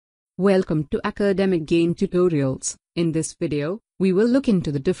Welcome to Academic Gain Tutorials. In this video, we will look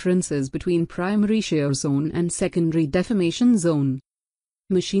into the differences between primary shear zone and secondary deformation zone.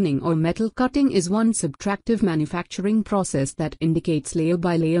 Machining or metal cutting is one subtractive manufacturing process that indicates layer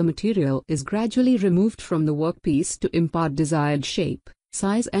by layer material is gradually removed from the workpiece to impart desired shape,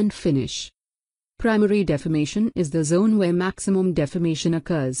 size and finish. Primary deformation is the zone where maximum deformation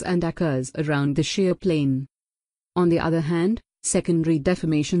occurs around the shear plane. On the other hand, secondary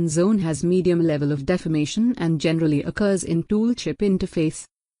deformation zone has medium level of deformation and generally occurs in tool-chip interface.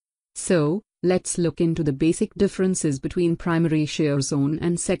 So, let's look into the basic differences between primary shear zone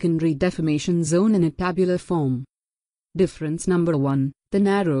and secondary deformation zone in a tabular form. Difference number 1. The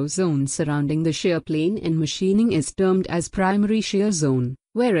narrow zone surrounding the shear plane in machining is termed as primary shear zone,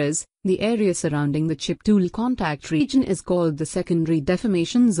 whereas the area surrounding the chip tool contact region is called the secondary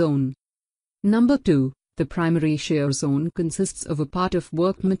deformation zone. Number 2. The primary shear zone consists of a part of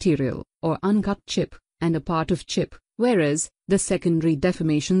work material, or uncut chip, and a part of chip, whereas the secondary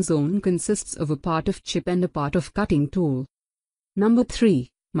deformation zone consists of a part of chip and a part of cutting tool. Number 3.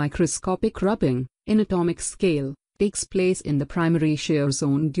 Microscopic rubbing, in atomic scale, takes place in the primary shear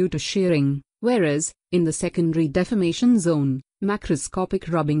zone due to shearing, whereas, in the secondary deformation zone,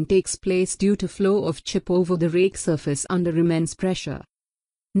 macroscopic rubbing takes place due to flow of chip over the rake surface under immense pressure.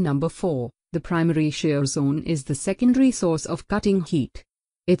 Number 4. The primary shear zone is the secondary source of cutting heat.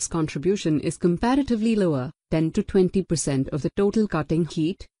 Its contribution is comparatively lower, 10 to 20% of the total cutting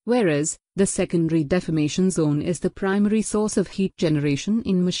heat, whereas the secondary deformation zone is the primary source of heat generation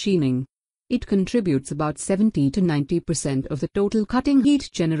in machining. It contributes about 70 to 90% of the total cutting heat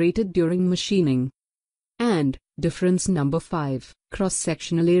generated during machining. And, difference number 5,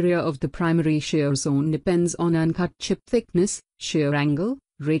 cross-sectional area of the primary shear zone depends on uncut chip thickness, shear angle,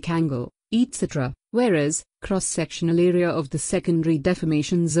 rake angle, etc., whereas cross-sectional area of the secondary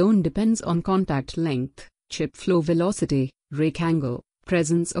deformation zone depends on contact length, chip flow velocity, rake angle,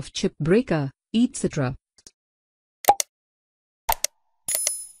 presence of chip breaker, etc.